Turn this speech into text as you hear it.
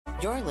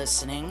You're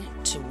listening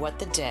to What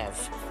the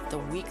Dev, the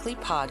weekly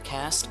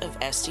podcast of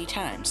SD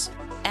Times.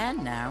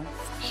 And now,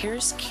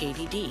 here's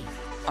Katie D,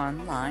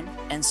 online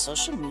and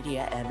social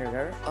media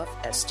editor of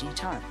SD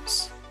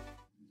Times.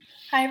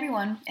 Hi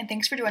everyone, and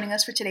thanks for joining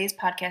us for today's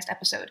podcast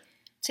episode.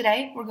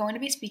 Today, we're going to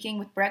be speaking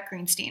with Brett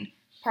Greenstein,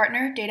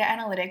 Partner Data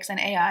Analytics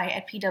and AI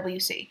at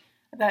PwC,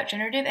 about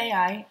generative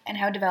AI and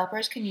how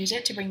developers can use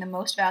it to bring the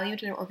most value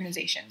to their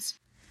organizations.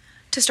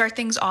 To start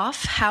things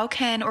off, how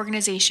can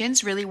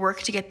organizations really work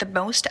to get the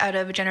most out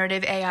of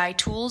generative AI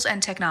tools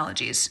and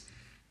technologies?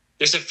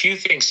 There's a few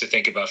things to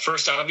think about.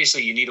 First,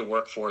 obviously, you need a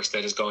workforce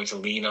that is going to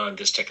lean on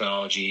this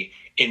technology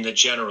in the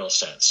general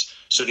sense.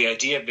 So the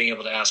idea of being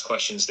able to ask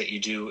questions that you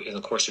do in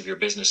the course of your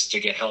business to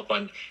get help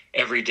on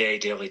everyday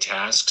daily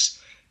tasks,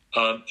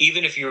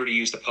 even if you were to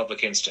use the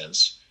public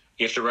instance,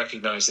 you have to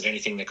recognize that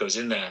anything that goes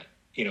in that,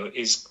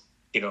 is,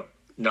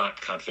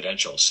 not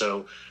confidential.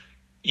 So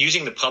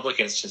using the public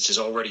instance is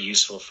already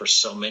useful for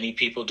so many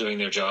people doing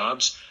their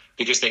jobs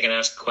because they can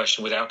ask a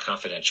question without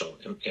confidential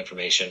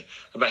information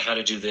about how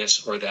to do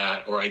this or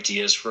that, or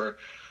ideas for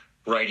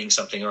writing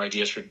something or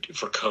ideas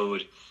for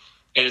code.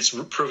 And it's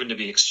proven to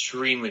be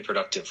extremely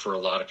productive for a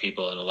lot of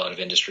people in a lot of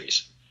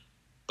industries.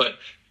 But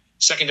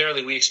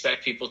secondarily, we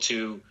expect people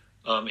to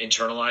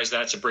internalize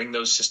that, to bring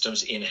those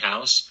systems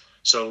in-house.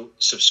 So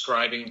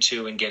subscribing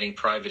to and getting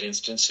private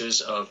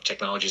instances of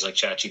technologies like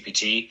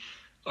ChatGPT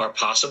are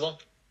possible.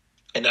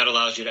 And that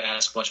allows you to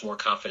ask much more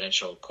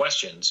confidential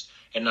questions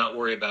and not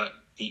worry about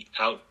the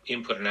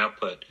input and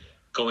output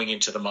going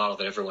into the model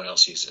that everyone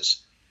else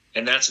uses.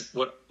 And that's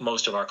what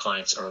most of our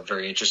clients are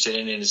very interested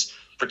in, is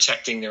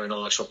protecting their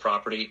intellectual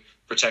property,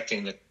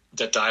 protecting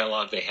the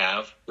dialogue they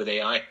have with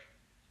AI,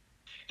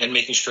 and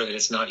making sure that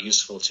it's not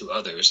useful to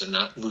others and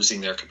not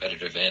losing their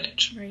competitive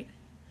advantage. Right.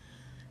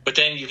 But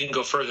then you can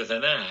go further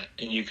than that,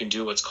 and you can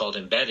do what's called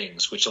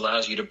embeddings, which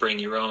allows you to bring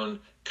your own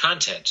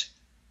content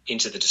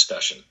into the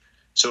discussion.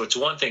 So it's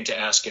one thing to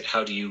ask it,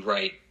 how do you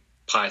write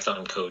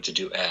Python code to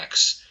do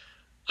X?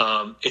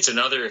 It's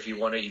another if you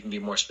want to even be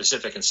more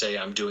specific and say,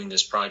 I'm doing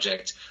this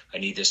project, I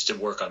need this to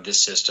work on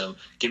this system.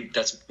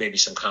 That's maybe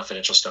some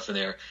confidential stuff in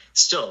there.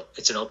 Still,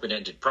 it's an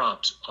open-ended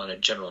prompt on a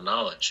general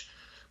knowledge.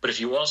 But if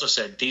you also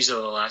said, these are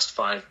the last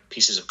 5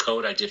 pieces of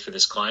code I did for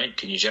this client,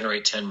 can you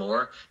generate 10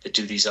 more that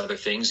do these other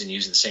things and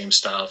use the same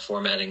style,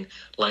 formatting,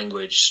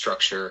 language,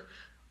 structure,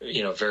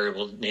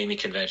 variable naming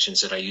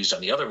conventions that I used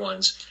on the other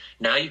ones?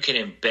 Now you can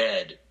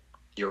embed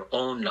your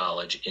own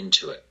knowledge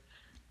into it.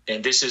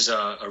 And this is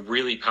a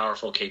really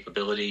powerful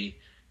capability.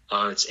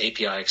 It's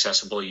API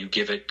accessible. You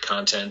give it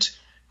content.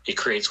 It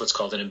creates what's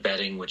called an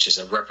embedding, which is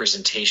a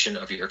representation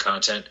of your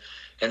content.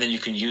 And then you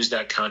can use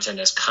that content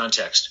as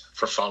context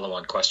for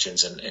follow-on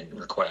questions and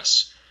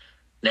requests.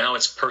 Now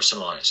it's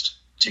personalized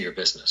to your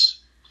business.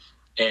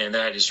 And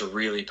that is a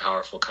really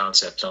powerful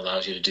concept and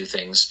allows you to do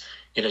things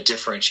in a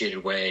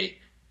differentiated way,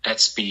 at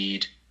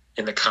speed,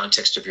 in the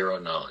context of your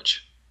own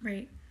knowledge.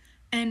 Right.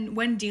 And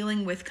when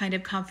dealing with kind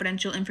of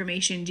confidential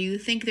information, do you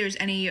think there's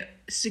any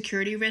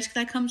security risk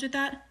that comes with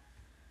that?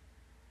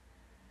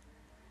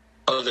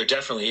 Oh, there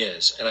definitely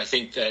is. And I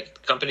think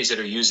that companies that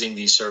are using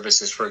these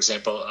services, for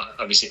example,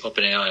 obviously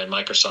OpenAI and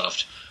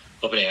Microsoft,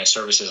 OpenAI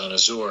services on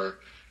Azure,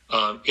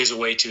 is a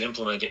way to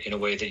implement it in a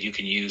way that you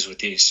can use with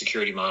the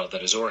security model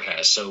that Azure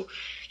has. So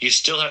you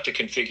still have to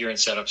configure and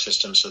set up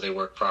systems so they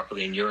work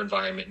properly in your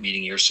environment,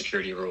 meeting your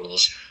security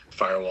rules,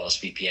 firewalls,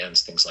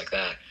 VPNs, things like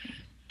that.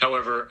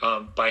 However,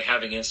 by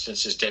having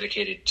instances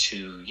dedicated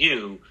to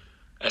you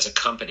as a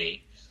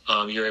company,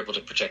 you're able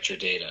to protect your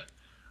data.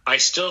 I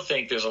still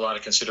think there's a lot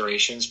of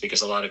considerations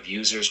because a lot of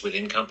users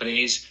within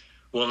companies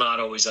will not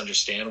always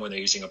understand when they're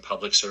using a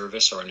public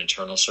service or an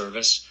internal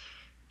service.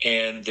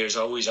 And there's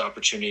always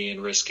opportunity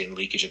and risk in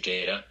leakage of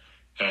data.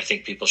 And I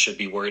think people should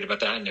be worried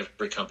about that. And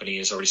every company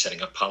is already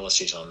setting up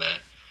policies on that.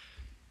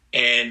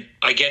 And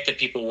I get that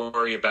people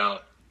worry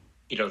about,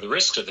 the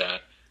risks of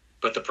that,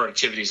 but the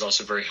productivity is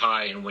also very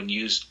high. And when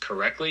used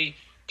correctly,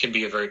 can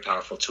be a very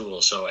powerful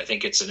tool. So I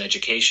think it's an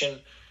education.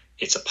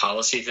 It's a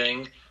policy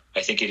thing.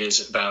 I think it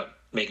is about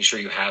making sure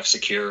you have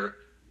secure,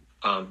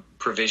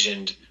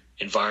 provisioned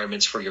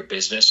environments for your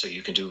business so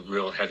you can do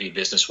real heavy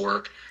business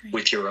work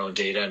with your own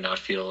data and not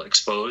feel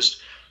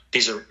exposed.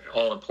 These are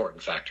all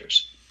important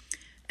factors.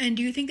 And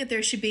do you think that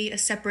there should be a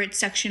separate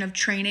section of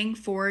training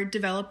for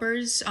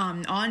developers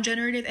on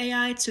generative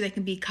AI so they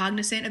can be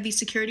cognizant of these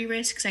security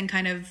risks and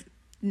kind of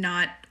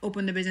not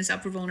open the business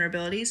up for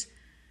vulnerabilities?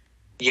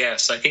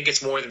 Yes, I think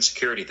it's more than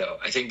security, though.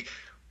 I think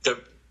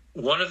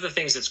one of the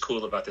things that's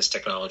cool about this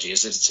technology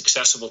is it's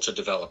accessible to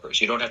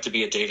developers. You don't have to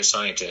be a data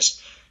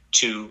scientist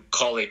to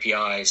call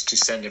APIs, to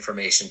send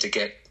information, to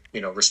get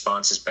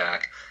responses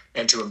back,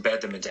 and to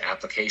embed them into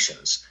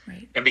applications.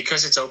 Right. And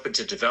because it's open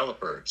to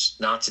developers,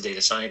 not just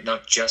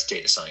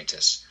data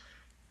scientists,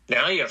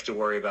 now you have to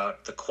worry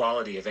about the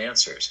quality of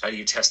answers. How do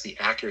you test the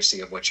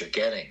accuracy of what you're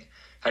getting?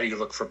 How do you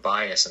look for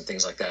bias and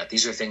things like that?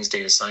 These are things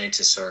data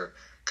scientists are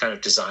kind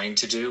of designed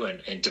to do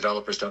and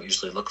developers don't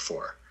usually look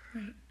for.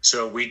 Right.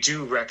 So we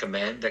do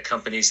recommend that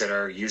companies that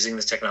are using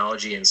this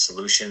technology in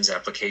solutions,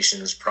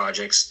 applications,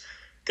 projects,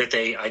 that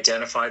they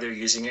identify they're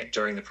using it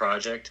during the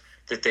project,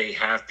 that they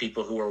have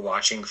people who are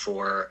watching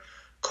for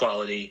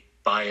quality,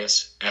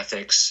 bias,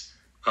 ethics,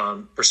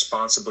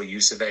 responsible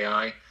use of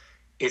AI.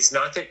 It's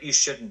not that you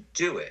shouldn't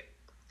do it.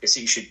 It's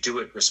that you should do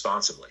it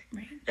responsibly.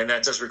 Right. And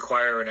that does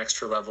require an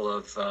extra level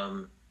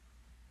of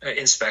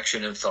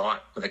inspection and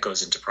thought when it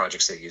goes into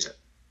projects that use it.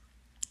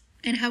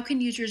 And how can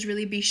users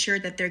really be sure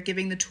that they're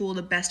giving the tool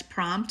the best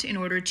prompt in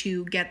order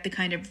to get the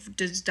kind of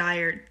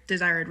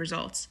desired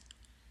results?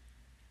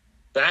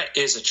 That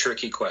is a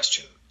tricky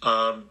question.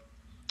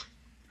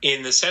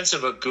 In the sense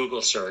of a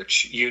Google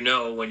search,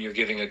 when you're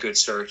giving a good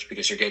search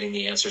because you're getting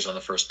the answers on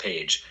the first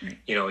page, right.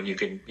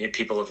 And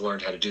people have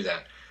learned how to do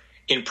that.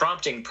 In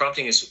prompting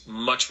is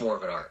much more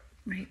of an art.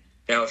 Right.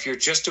 Now, if you're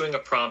just doing a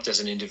prompt as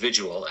an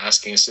individual,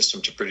 asking a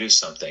system to produce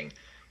something,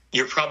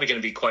 you're probably going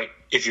to be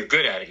if you're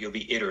good at it, you'll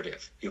be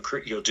iterative.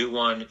 You'll do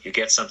one, you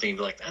get something, you'll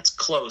be like, that's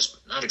close,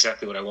 but not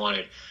exactly what I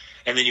wanted.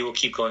 And then you will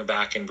keep going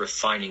back and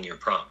refining your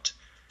prompt.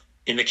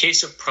 In the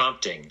case of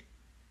prompting,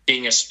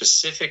 being as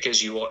specific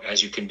as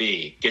you can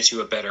be gets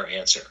you a better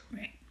answer,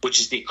 right. Which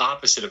is the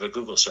opposite of a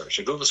Google search.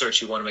 A Google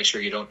search, you want to make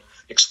sure you don't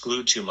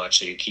exclude too much,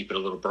 so you keep it a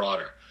little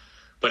broader.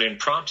 But in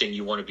prompting,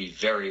 you want to be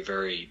very,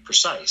 very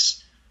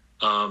precise.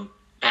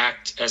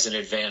 Act as an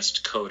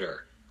advanced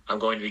coder. I'm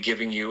going to be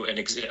giving you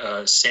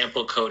a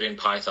sample code in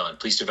Python.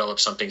 Please develop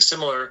something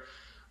similar,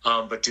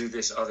 but do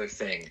this other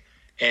thing.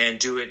 And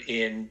do it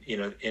in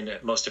a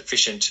most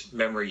efficient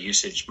memory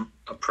usage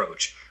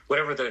approach.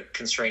 Whatever the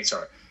constraints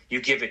are.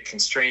 You give it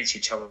constraints,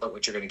 you tell it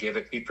what you're going to give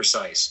it, be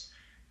precise.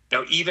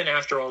 Now, even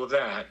after all of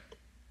that,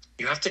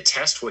 you have to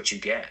test what you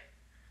get.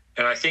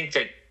 And I think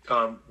that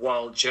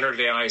while generative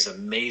AI is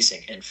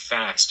amazing and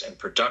fast and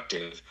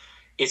productive,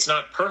 it's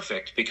not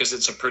perfect because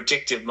it's a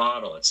predictive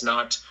model. It's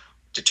not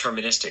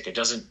deterministic.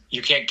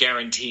 You can't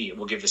guarantee it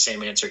will give the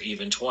same answer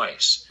even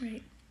twice.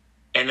 Right.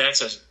 And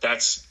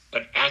that's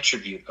an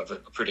attribute of a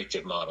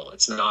predictive model.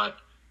 It's not,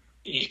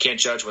 you can't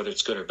judge whether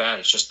it's good or bad.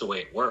 It's just the way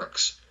it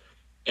works.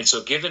 And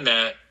so given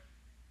that,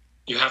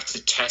 you have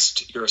to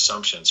test your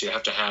assumptions. You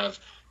have to have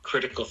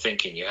critical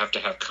thinking. You have to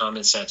have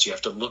common sense. You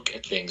have to look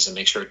at things and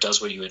make sure it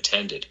does what you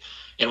intended.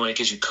 And when it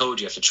gives you code,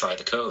 you have to try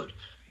the code.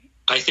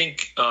 I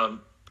think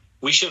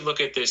we should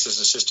look at this as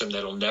a system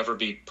that will never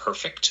be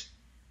perfect,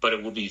 but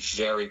it will be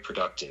very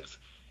productive.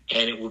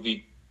 And it will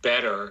be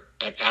better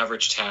at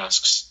average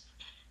tasks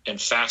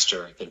and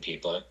faster than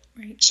people.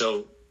 Right.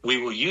 So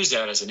we will use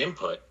that as an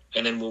input,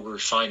 and then we'll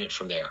refine it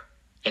from there.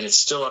 And it's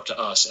still up to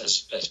us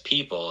as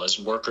people, as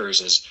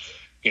workers, as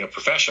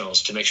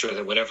professionals, to make sure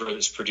that whatever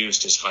is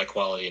produced is high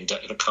quality and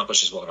it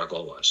accomplishes what our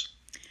goal was.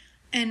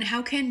 And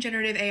how can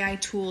generative AI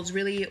tools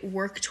really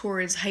work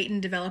towards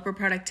heightened developer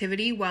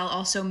productivity while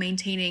also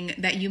maintaining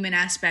that human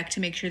aspect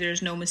to make sure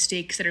there's no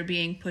mistakes that are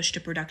being pushed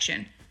to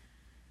production?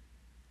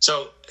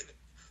 So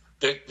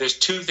there's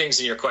two things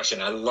in your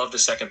question. I love the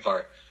second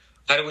part.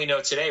 How do we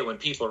know today when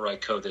people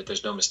write code that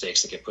there's no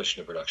mistakes that get pushed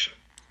into production?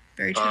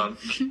 Very true.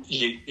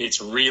 It's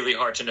really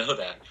hard to know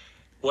that.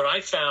 What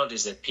I found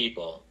is that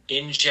people,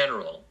 in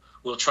general,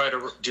 will try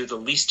to do the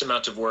least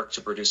amount of work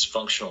to produce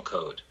functional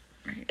code.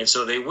 Right. And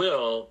so they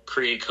will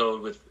create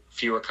code with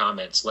fewer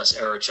comments, less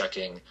error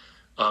checking,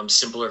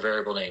 simpler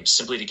variable names,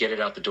 simply to get it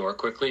out the door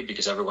quickly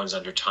because everyone's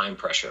under time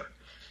pressure.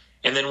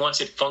 And then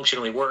once it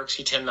functionally works,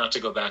 you tend not to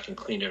go back and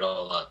clean it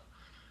all up.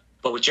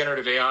 But with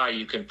generative AI,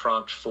 you can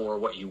prompt for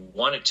what you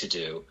want it to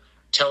do,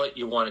 tell it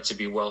you want it to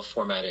be well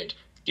formatted,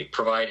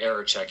 provide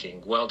error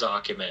checking, well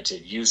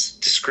documented, use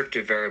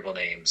descriptive variable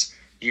names,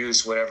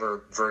 use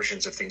whatever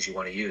versions of things you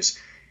want to use,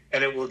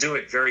 and it will do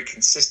it very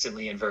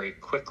consistently and very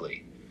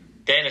quickly.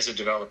 Then as a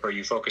developer,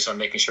 you focus on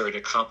making sure it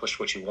accomplished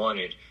what you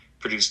wanted,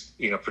 produce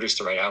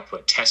the right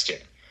output, test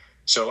it.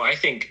 So I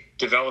think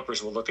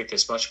developers will look at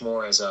this much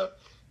more as a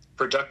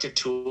productive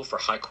tool for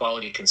high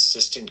quality,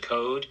 consistent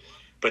code,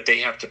 but they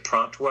have to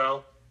prompt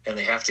well, and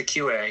they have to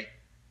QA,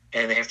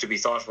 and they have to be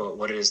thoughtful about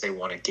what it is they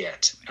want to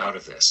get out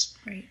of this.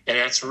 Right. And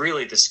that's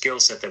really the skill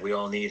set that we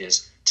all need,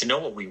 is to know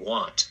what we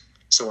want.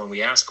 So when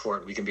we ask for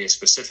it, we can be as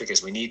specific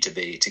as we need to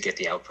be to get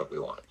the output we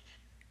want.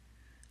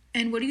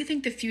 And what do you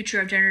think the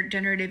future of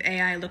generative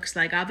AI looks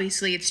like?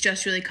 Obviously, it's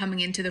just really coming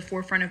into the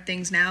forefront of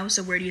things now.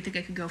 So where do you think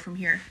it could go from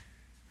here?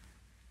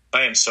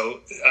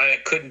 I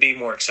couldn't be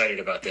more excited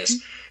about this.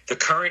 Mm-hmm. The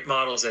current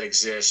models that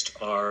exist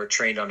are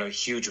trained on a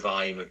huge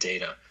volume of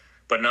data,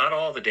 but not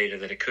all the data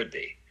that it could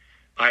be.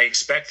 I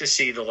expect to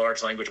see the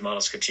large language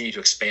models continue to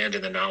expand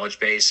in the knowledge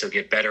base, so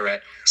get better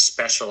at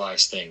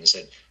specialized things,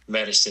 at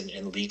medicine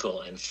and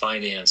legal and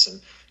finance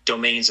and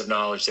domains of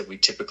knowledge that we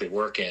typically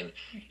work in.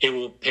 It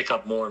will pick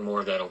up more and more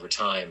of that over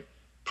time.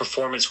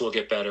 Performance will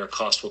get better.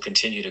 Cost will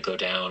continue to go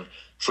down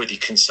for the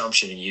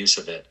consumption and use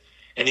of it.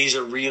 And these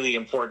are really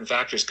important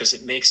factors because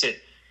it makes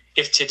it,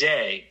 if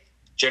today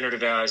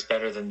generative AI is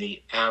better than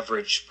the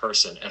average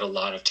person at a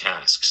lot of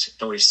tasks,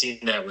 and we've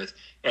seen that with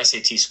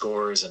SAT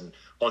scores and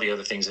all the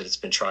other things that it's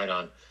been tried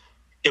on,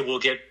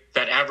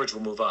 that average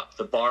will move up.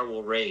 The bar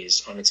will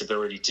raise on its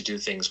ability to do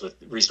things with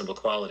reasonable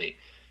quality.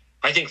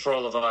 I think for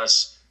all of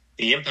us,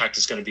 the impact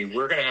is going to be,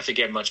 we're going to have to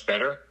get much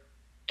better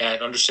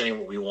at understanding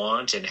what we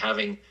want and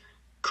having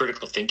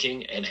critical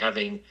thinking and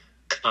having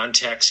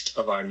context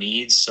of our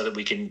needs so that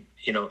we can,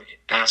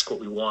 ask what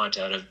we want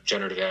out of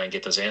generative AI and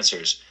get those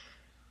answers.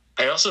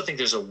 I also think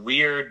there's a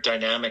weird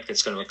dynamic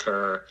that's going to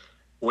occur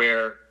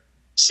where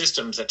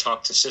systems that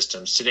talk to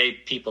systems, today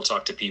people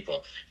talk to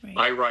people. Right.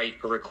 I write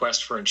a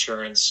request for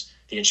insurance.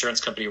 The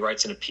insurance company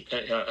writes an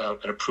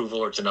approval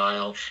or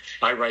denial.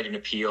 I write an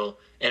appeal,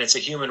 and it's a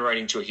human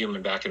writing to a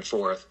human back and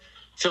forth,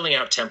 filling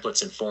out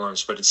templates and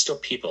forms, but it's still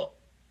people.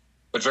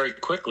 But very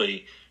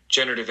quickly,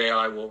 generative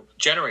AI will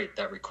generate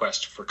that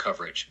request for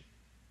coverage.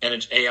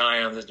 And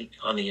AI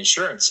on the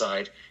insurance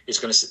side is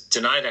going to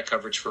deny that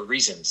coverage for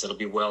reasons that'll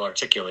be well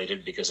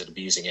articulated because it'll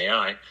be using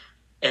AI.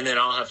 And then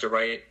I'll have to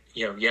write,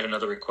 yet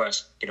another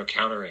request,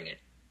 countering it.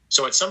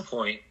 So at some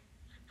point,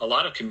 a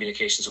lot of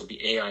communications will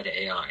be AI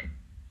to AI.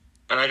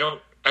 And I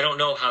don't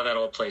know how that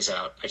all plays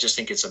out. I just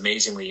think it's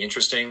amazingly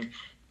interesting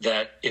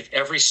that if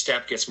every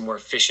step gets more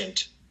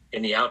efficient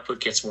and the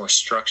output gets more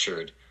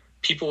structured,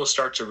 people will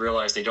start to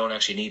realize they don't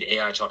actually need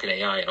AI talking to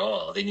AI at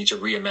all. They need to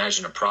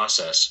reimagine a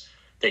process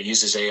that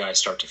uses AI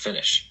start to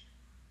finish.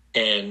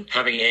 And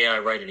having AI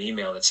write an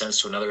email that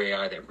sends to another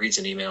AI that reads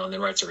an email and then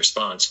writes a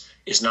response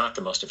is not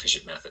the most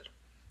efficient method.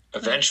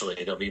 Eventually,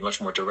 there'll be much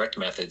more direct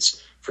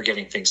methods for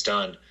getting things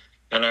done.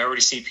 And I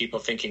already see people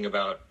thinking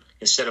about,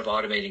 instead of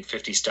automating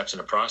 50 steps in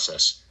a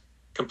process,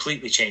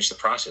 completely change the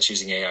process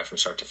using AI from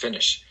start to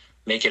finish.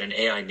 Make it an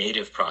AI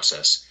native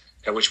process,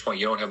 at which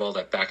point you don't have all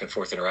that back and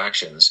forth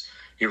interactions.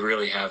 You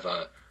really have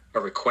a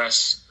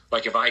request.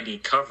 Like if I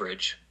need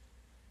coverage,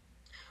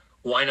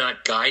 why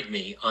not guide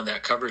me on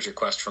that coverage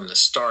request from the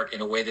start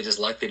in a way that is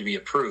likely to be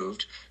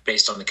approved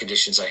based on the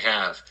conditions I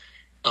have,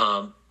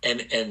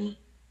 and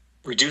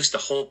reduce the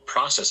whole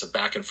process of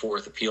back and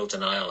forth, appeal,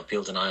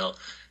 denial,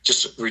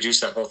 just reduce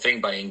that whole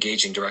thing by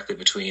engaging directly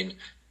between,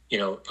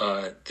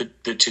 the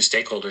two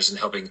stakeholders and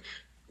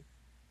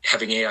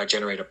having AI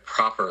generate a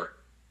proper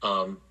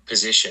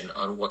position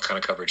on what kind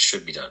of coverage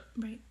should be done.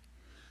 Right.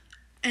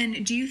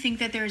 And do you think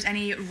that there's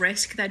any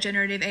risk that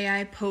generative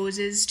AI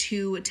poses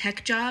to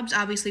tech jobs?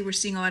 Obviously, we're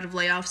seeing a lot of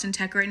layoffs in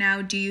tech right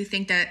now. Do you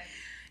think that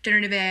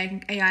generative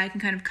AI can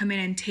kind of come in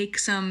and take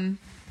some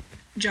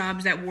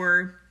jobs that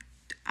were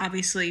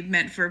obviously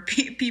meant for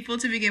people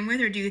to begin with?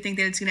 Or do you think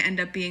that it's going to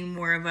end up being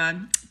more of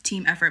a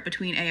team effort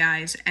between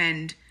AIs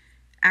and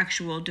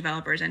actual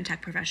developers and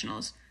tech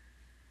professionals?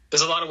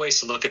 There's a lot of ways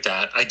to look at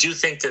that. I do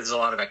think there's a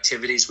lot of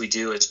activities we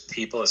do as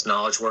people, as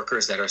knowledge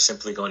workers, that are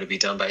simply going to be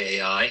done by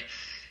AI.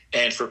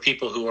 And for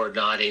people who are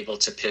not able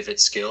to pivot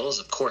skills,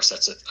 of course,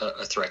 that's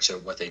a threat to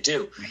what they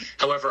do. Right.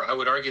 However, I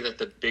would argue that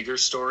the bigger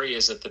story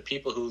is that the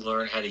people who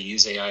learn how to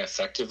use AI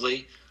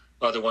effectively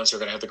are the ones who are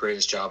going to have the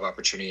greatest job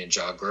opportunity and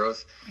job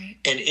growth. Right.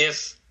 And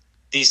if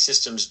these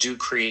systems do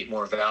create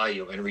more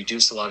value and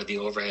reduce a lot of the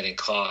overhead and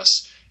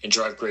costs and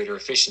drive greater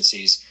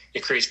efficiencies,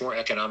 it creates more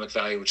economic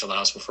value, which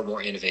allows for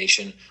more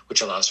innovation,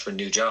 which allows for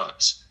new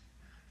jobs.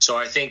 So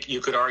I think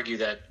you could argue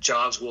that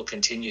jobs will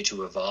continue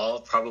to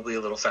evolve, probably a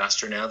little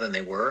faster now than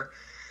they were,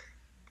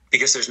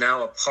 because there's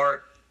now a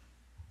part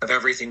of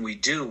everything we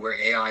do where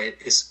AI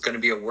is going to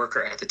be a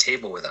worker at the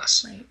table with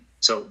us. Right.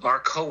 So our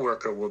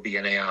coworker will be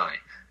an AI.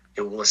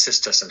 It will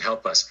assist us and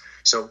help us.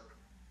 So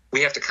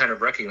we have to kind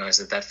of recognize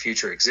that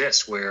future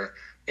exists where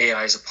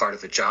AI is a part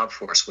of the job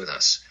force with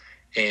us.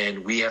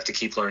 And we have to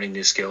keep learning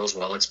new skills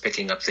while it's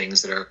picking up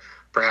things that are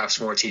perhaps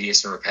more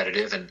tedious and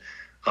repetitive and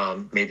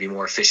maybe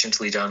more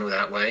efficiently done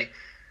that way.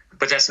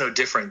 But that's no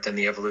different than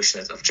the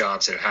evolution of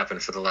jobs that have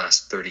happened for the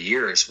last 30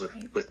 years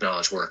with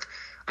knowledge work.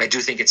 I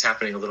do think it's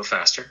happening a little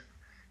faster.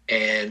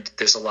 And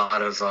there's a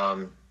lot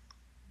of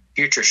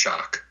future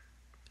shock.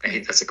 I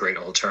hate that's a great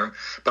old term,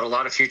 but a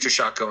lot of future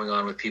shock going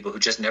on with people who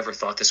just never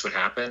thought this would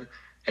happen.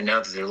 And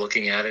now that they're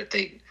looking at it,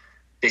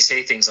 they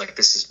say things like,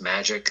 this is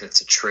magic,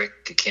 that's a trick,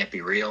 it can't be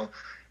real.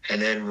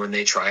 And then when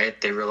they try it,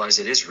 they realize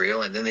it is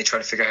real, and then they try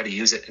to figure out how to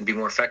use it and be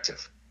more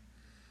effective.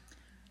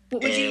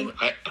 What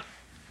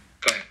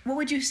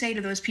would you say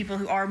to those people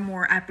who are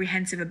more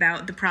apprehensive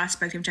about the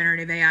prospect of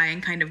generative AI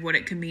and kind of what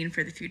it could mean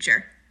for the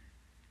future?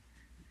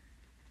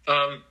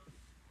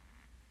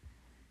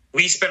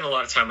 We spend a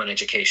lot of time on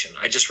education.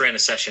 I just ran a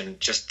session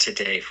just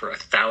today for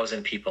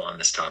 1,000 people on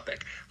this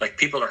topic. Like,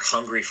 people are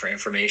hungry for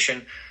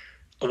information.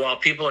 While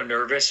people are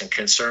nervous and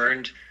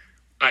concerned,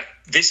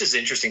 this is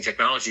interesting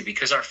technology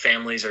because our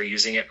families are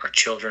using it, our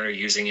children are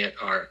using it,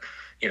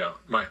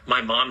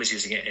 my mom is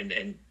using it,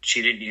 and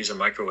she didn't use a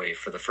microwave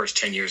for the first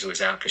 10 years it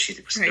was out because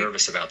she was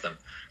nervous about them.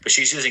 But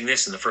she's using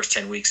this in the first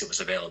 10 weeks it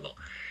was available.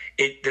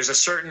 There's a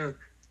certain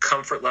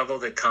comfort level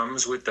that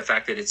comes with the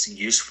fact that it's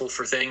useful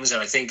for things,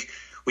 and I think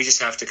we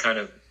just have to kind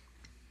of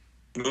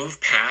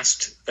move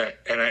past that,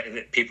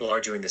 and people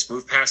are doing this,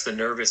 move past the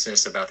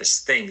nervousness about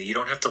this thing that you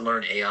don't have to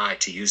learn AI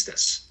to use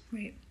this.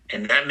 Right.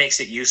 And that makes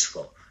it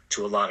useful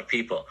to a lot of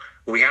people.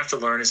 What we have to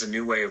learn is a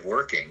new way of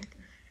working,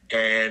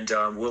 and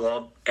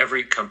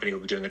every company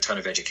will be doing a ton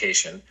of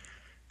education.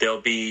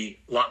 There'll be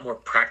a lot more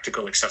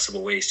practical,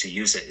 accessible ways to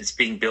use it. It's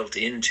being built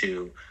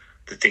into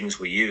the things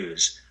we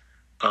use.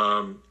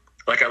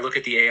 Like I look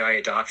at the AI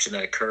adoption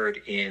that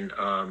occurred in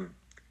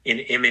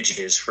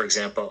images, for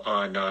example,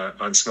 on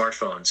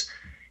smartphones.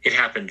 It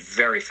happened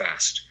very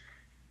fast.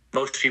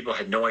 Most people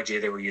had no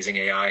idea they were using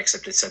AI,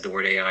 except it said the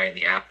word AI in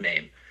the app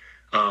name.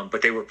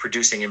 But they were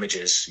producing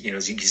images,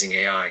 using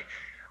AI.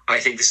 I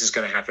think this is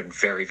going to happen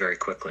very, very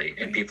quickly,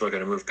 and people are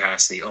going to move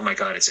past the, oh my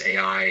God, it's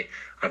AI,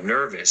 I'm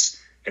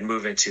nervous, and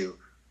move into,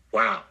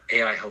 wow,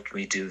 AI helped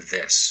me do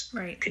this.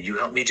 Right. Can you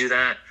help me do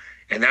that?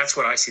 And that's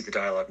what I see the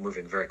dialogue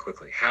moving very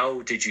quickly.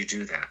 How did you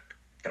do that?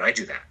 Can I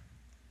do that?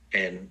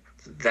 And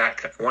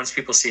that, once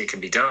people see it can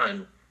be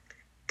done,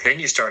 then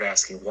you start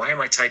asking, why am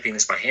I typing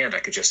this by hand? I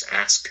could just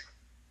ask,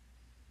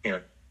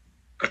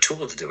 a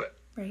tool to do it.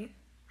 Right.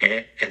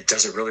 And it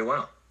does it really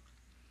well.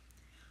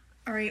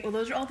 All right. Well,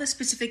 those are all the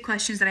specific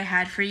questions that I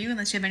had for you,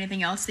 unless you have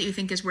anything else that you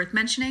think is worth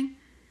mentioning.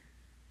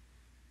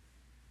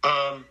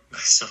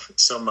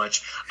 So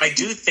much. I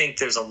do think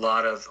there's a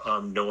lot of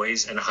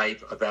noise and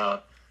hype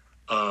about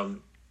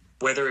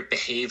whether it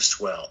behaves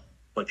well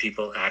when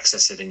people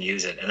access it and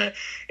use it. And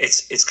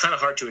it's kind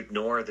of hard to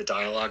ignore the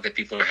dialogue that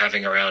people are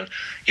having around,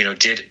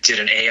 did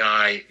an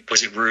AI,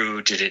 was it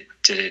rude? Did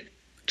it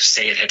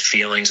say it had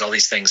feelings, all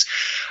these things.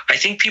 I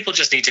think people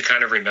just need to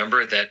kind of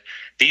remember that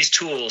these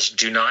tools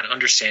do not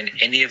understand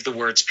any of the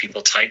words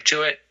people type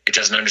to it. It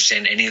doesn't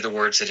understand any of the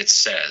words that it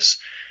says.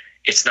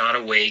 It's not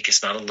awake,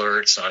 it's not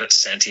alert, it's not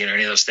sentient or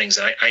any of those things.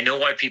 I know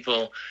why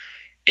people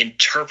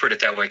interpret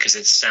it that way, because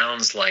it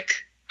sounds like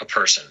a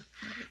person.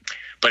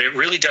 But it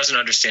really doesn't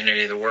understand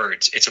any of the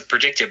words. It's a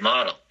predictive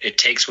model. It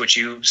takes what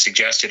you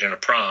suggested in a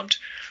prompt,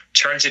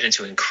 turns it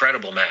into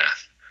incredible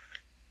math,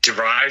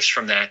 derives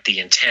from that the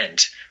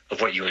intent of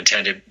what you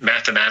intended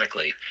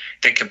mathematically,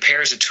 then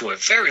compares it to a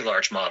very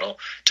large model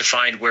to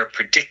find where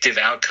predictive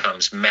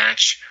outcomes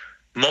match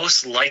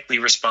most likely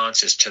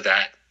responses to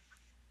that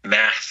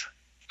math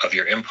of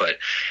your input.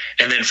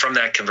 And then from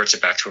that converts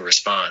it back to a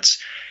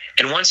response.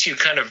 And once you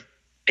kind of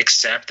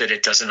accept that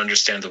it doesn't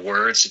understand the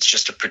words, it's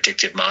just a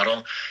predictive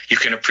model, you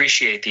can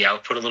appreciate the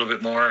output a little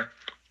bit more,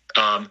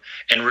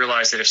 and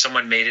realize that if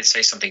someone made it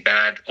say something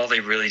bad, all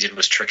they really did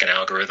was trick an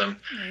algorithm.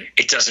 Right.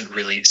 It doesn't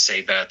really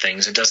say bad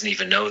things. It doesn't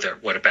even know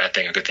what a bad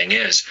thing or good thing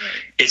is.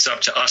 Right. It's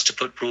up to us to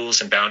put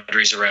rules and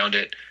boundaries around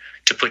it,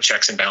 to put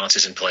checks and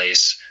balances in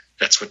place.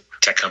 That's what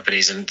tech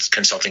companies and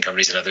consulting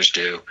companies and others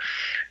do.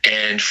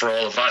 And for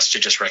all of us to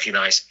just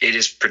recognize it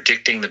is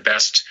predicting the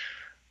best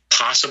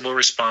possible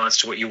response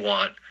to what you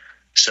want.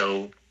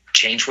 So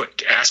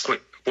ask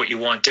what you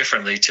want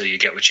differently till you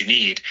get what you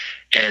need,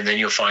 and then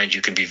you'll find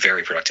you can be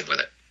very productive with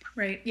it.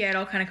 Right. Yeah, it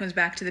all kind of comes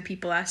back to the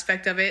people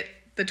aspect of it.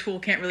 The tool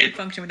can't really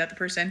function without the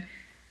person.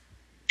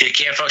 It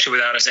can't function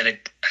without us, and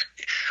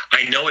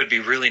I know it'd be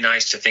really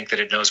nice to think that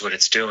it knows what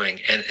it's doing,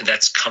 and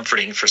that's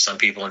comforting for some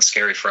people and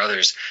scary for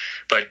others,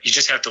 but you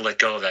just have to let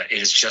go of that.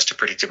 It is just a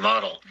predictive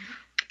model.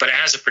 But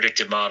as a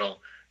predictive model,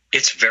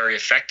 it's very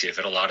effective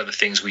at a lot of the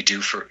things we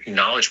do for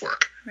knowledge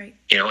work, right?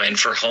 And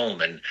for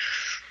home, and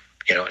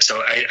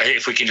so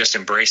if we can just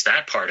embrace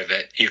that part of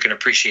it, you can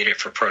appreciate it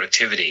for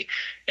productivity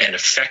and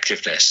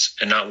effectiveness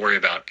and not worry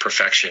about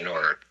perfection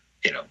or,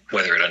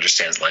 whether it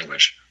understands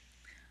language.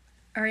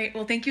 All right.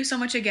 Well, thank you so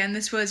much again.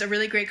 This was a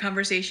really great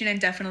conversation and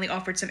definitely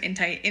offered some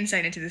insight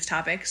into this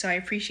topic. So I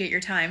appreciate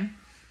your time.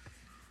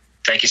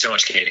 Thank you so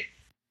much, Katie.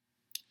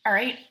 All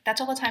right.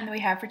 That's all the time that we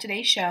have for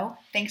today's show.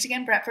 Thanks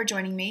again, Brett, for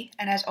joining me.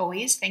 And as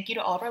always, thank you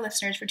to all of our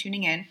listeners for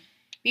tuning in.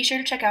 Be sure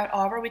to check out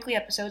all of our weekly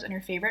episodes on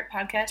your favorite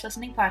podcast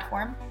listening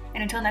platform.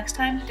 And until next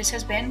time, this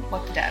has been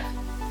What the Dev.